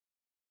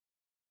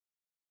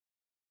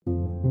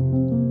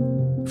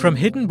From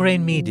Hidden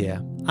Brain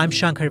Media, I'm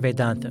Shankar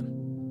Vedantam.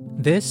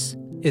 This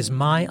is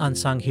My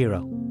Unsung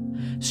Hero.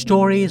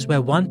 Stories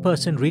where one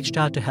person reached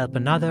out to help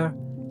another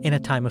in a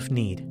time of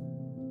need.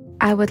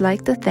 I would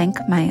like to thank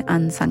my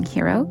unsung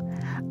hero.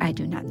 I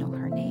do not know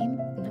her name.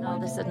 And all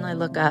of a sudden I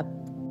look up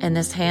and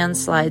this hand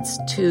slides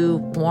 2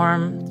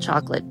 warm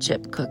chocolate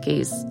chip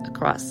cookies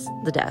across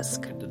the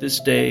desk. To this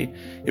day,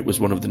 it was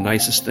one of the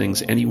nicest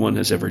things anyone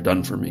has ever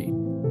done for me.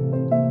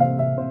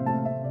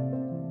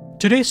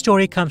 Today's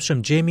story comes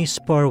from Jamie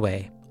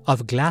Spurway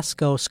of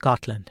Glasgow,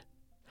 Scotland.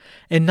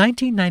 In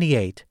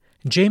 1998,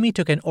 Jamie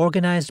took an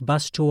organized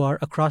bus tour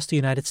across the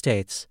United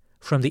States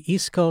from the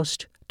East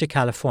Coast to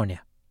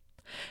California.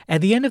 At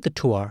the end of the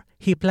tour,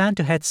 he planned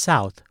to head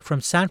south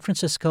from San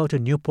Francisco to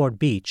Newport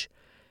Beach,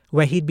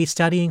 where he'd be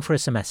studying for a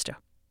semester.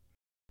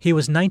 He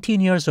was 19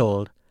 years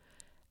old,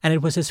 and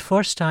it was his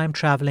first time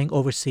traveling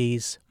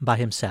overseas by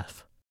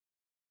himself.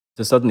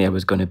 So suddenly I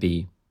was going to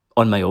be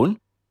on my own.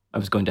 I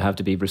was going to have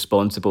to be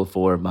responsible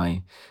for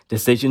my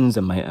decisions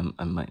and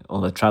my all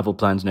the travel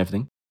plans and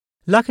everything.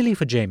 Luckily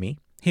for Jamie,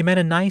 he met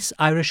a nice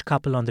Irish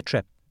couple on the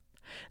trip.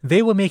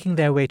 They were making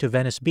their way to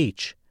Venice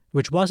Beach,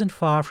 which wasn't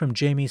far from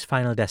Jamie's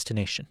final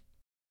destination.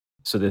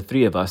 So the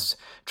 3 of us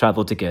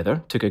travelled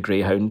together, took a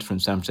Greyhound from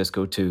San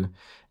Francisco to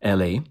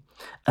LA,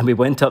 and we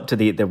went up to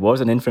there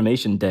was an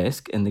information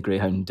desk in the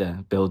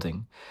Greyhound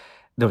building.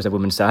 There was a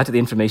woman sat at the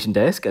information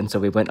desk, and so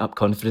we went up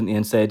confidently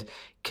and said,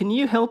 "Can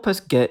you help us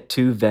get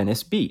to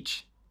Venice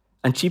Beach?"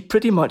 And she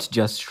pretty much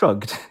just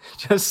shrugged,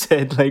 just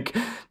said,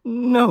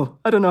 "No,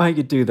 I don't know how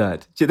you do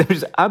that." She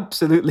was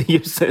absolutely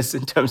useless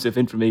in terms of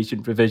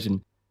information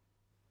provision.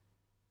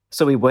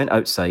 So we went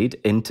outside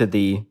into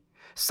the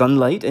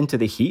sunlight, into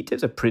the heat. It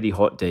was a pretty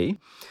hot day.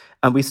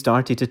 And we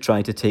started to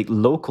try to take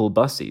local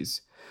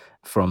buses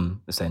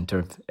from the centre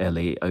of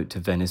LA out to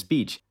Venice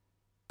Beach.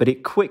 But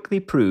it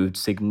quickly proved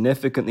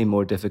significantly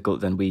more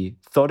difficult than we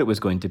thought it was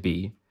going to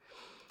be.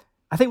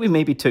 I think we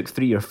maybe took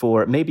 3 or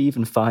 4, maybe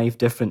even 5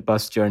 different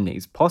bus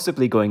journeys,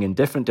 possibly going in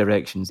different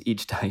directions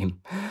each time,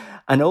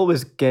 and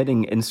always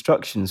getting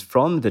instructions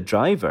from the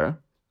driver.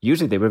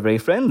 Usually they were very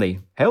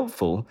friendly,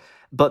 helpful,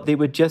 but they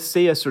would just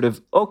say a sort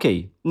of,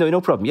 "Okay,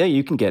 no problem, yeah,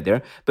 you can get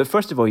there, but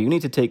first of all, you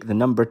need to take the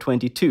number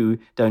 22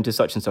 down to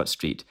such and such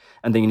street,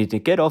 and then you need to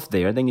get off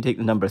there, then you take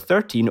the number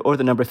 13 or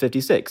the number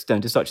 56 down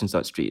to such and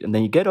such street, and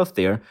then you get off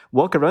there,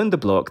 walk around the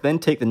block, then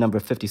take the number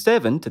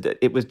 57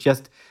 It was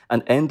just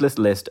an endless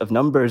list of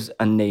numbers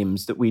and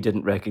names that we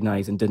didn't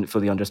recognize and didn't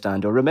fully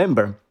understand or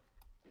remember.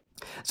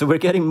 So we're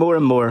getting more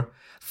and more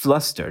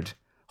flustered,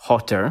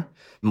 hotter,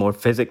 more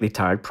physically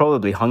tired,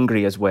 probably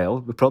hungry as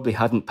well. We probably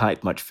hadn't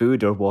packed much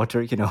food or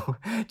water,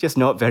 just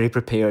not very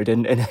prepared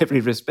in every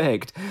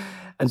respect.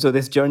 And so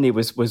this journey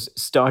was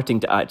starting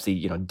to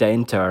actually,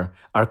 dent our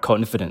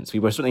confidence. We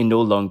were certainly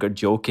no longer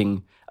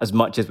joking as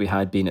much as we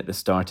had been at the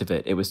start of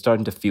it. It was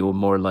starting to feel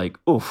more like,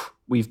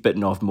 we've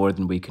bitten off more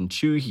than we can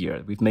chew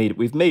here. We've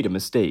made a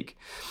mistake.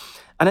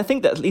 And I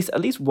think that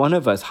at least one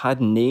of us had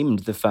named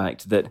the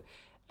fact that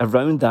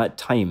around that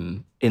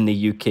time in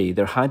the UK,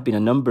 there had been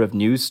a number of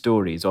news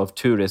stories of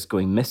tourists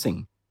going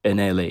missing in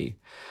LA.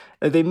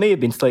 They may have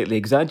been slightly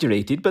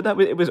exaggerated, but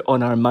it was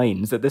on our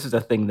minds that this is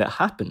a thing that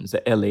happens,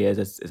 that LA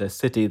is a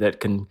city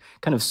that can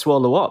kind of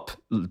swallow up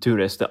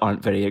tourists that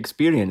aren't very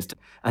experienced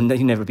and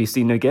they never be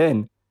seen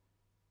again.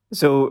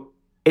 So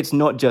it's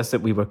not just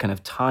that we were kind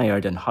of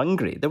tired and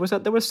hungry. There was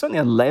certainly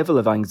a level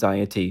of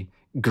anxiety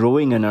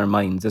growing in our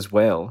minds as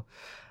well.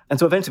 And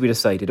so eventually we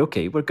decided,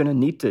 okay, we're going to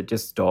need to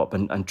just stop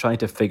and try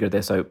to figure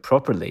this out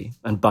properly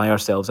and buy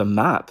ourselves a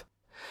map.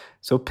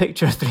 So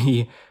picture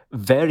 3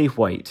 very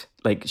white,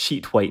 like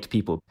sheet white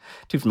people,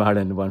 2 from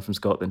Ireland and 1 from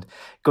Scotland,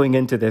 going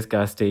into this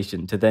gas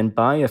station to then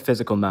buy a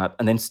physical map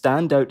and then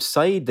stand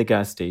outside the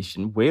gas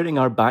station wearing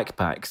our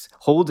backpacks,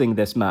 holding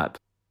this map.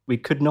 We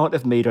could not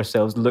have made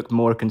ourselves look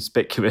more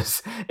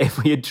conspicuous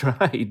if we had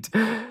tried.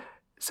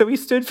 So we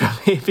stood for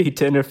maybe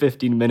 10 or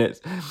 15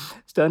 minutes,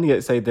 standing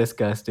outside this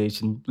gas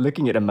station,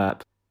 looking at a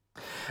map.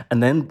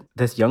 And then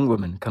this young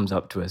woman comes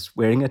up to us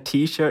wearing a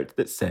T-shirt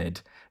that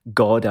said,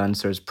 "God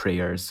answers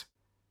prayers."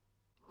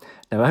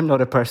 Now, I'm not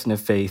a person of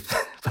faith,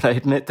 but I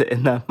admit that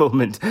in that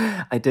moment,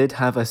 I did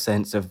have a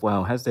sense of,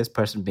 wow, has this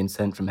person been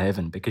sent from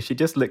heaven? Because she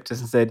just looked at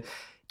us and said,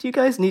 "Do you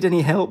guys need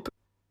any help?"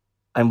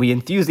 And we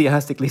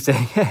enthusiastically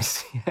said,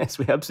 yes,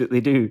 we absolutely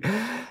do.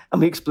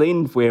 And we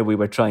explained where we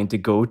were trying to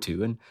go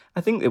to. And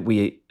I think that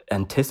we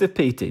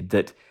anticipated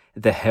that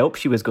the help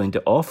she was going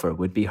to offer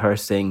would be her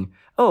saying,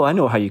 "Oh, I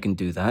know how you can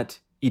do that.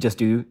 You just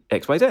do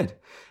X, Y, Z."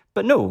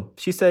 But no,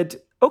 she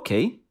said,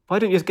 "Okay, why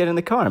don't you just get in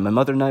the car? My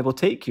mother and I will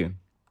take you."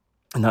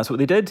 And that's what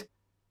they did.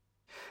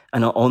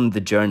 And on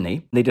the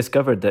journey, they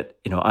discovered that,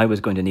 I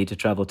was going to need to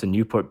travel to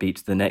Newport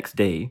Beach the next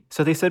day.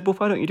 So they said, "Well,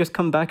 why don't you just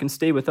come back and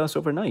stay with us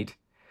overnight?"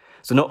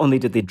 So not only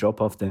did they drop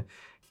off the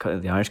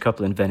Irish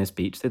couple in Venice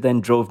Beach, they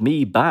then drove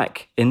me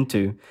back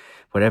into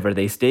wherever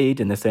they stayed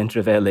in the centre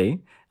of LA,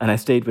 and I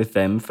stayed with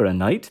them for a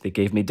night. They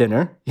gave me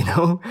dinner,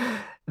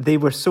 They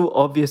were so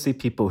obviously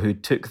people who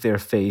took their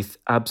faith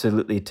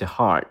absolutely to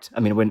heart. I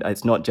mean, when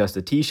it's not just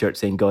a T-shirt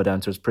saying God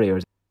answers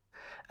prayers.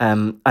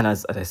 And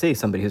as I say,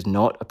 somebody who's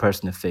not a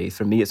person of faith,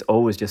 for me, it's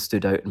always just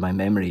stood out in my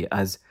memory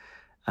as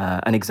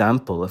an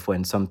example of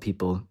when some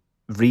people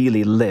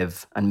really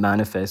live and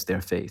manifest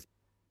their faith.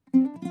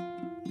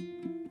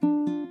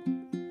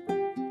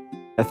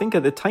 I think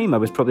at the time I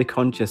was probably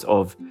conscious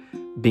of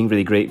being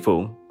really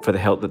grateful for the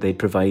help that they'd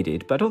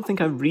provided, but I don't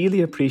think I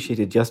really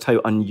appreciated just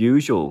how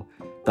unusual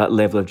that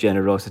level of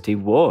generosity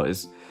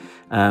was,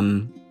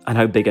 and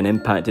how big an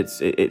impact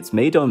it's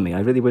made on me. I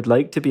really would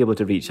like to be able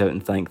to reach out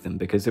and thank them,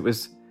 because it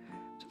was a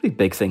really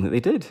big thing that they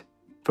did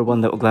for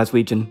one little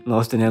Glaswegian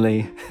lost in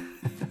LA.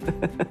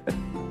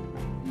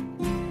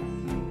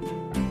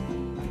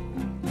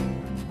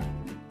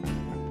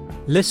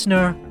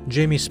 Listener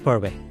Jamie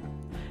Spurway.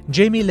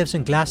 Jamie lives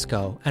in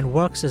Glasgow and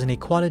works as an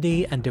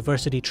equality and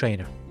diversity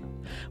trainer.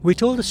 We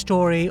told the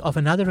story of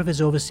another of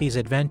his overseas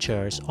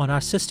adventures on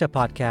our sister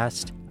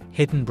podcast,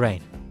 Hidden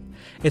Brain.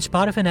 It's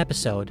part of an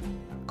episode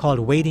called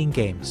Waiting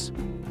Games.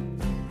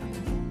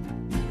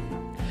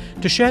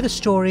 To share the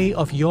story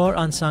of your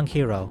unsung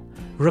hero,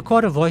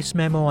 record a voice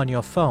memo on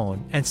your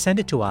phone and send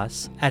it to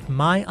us at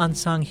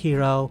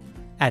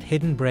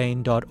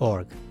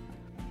myunsunghero@hiddenbrain.org.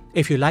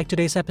 If you like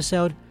today's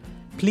episode,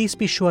 please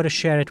be sure to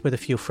share it with a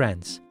few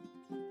friends.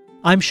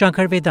 I'm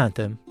Shankar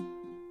Vedantam.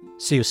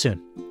 See you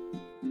soon.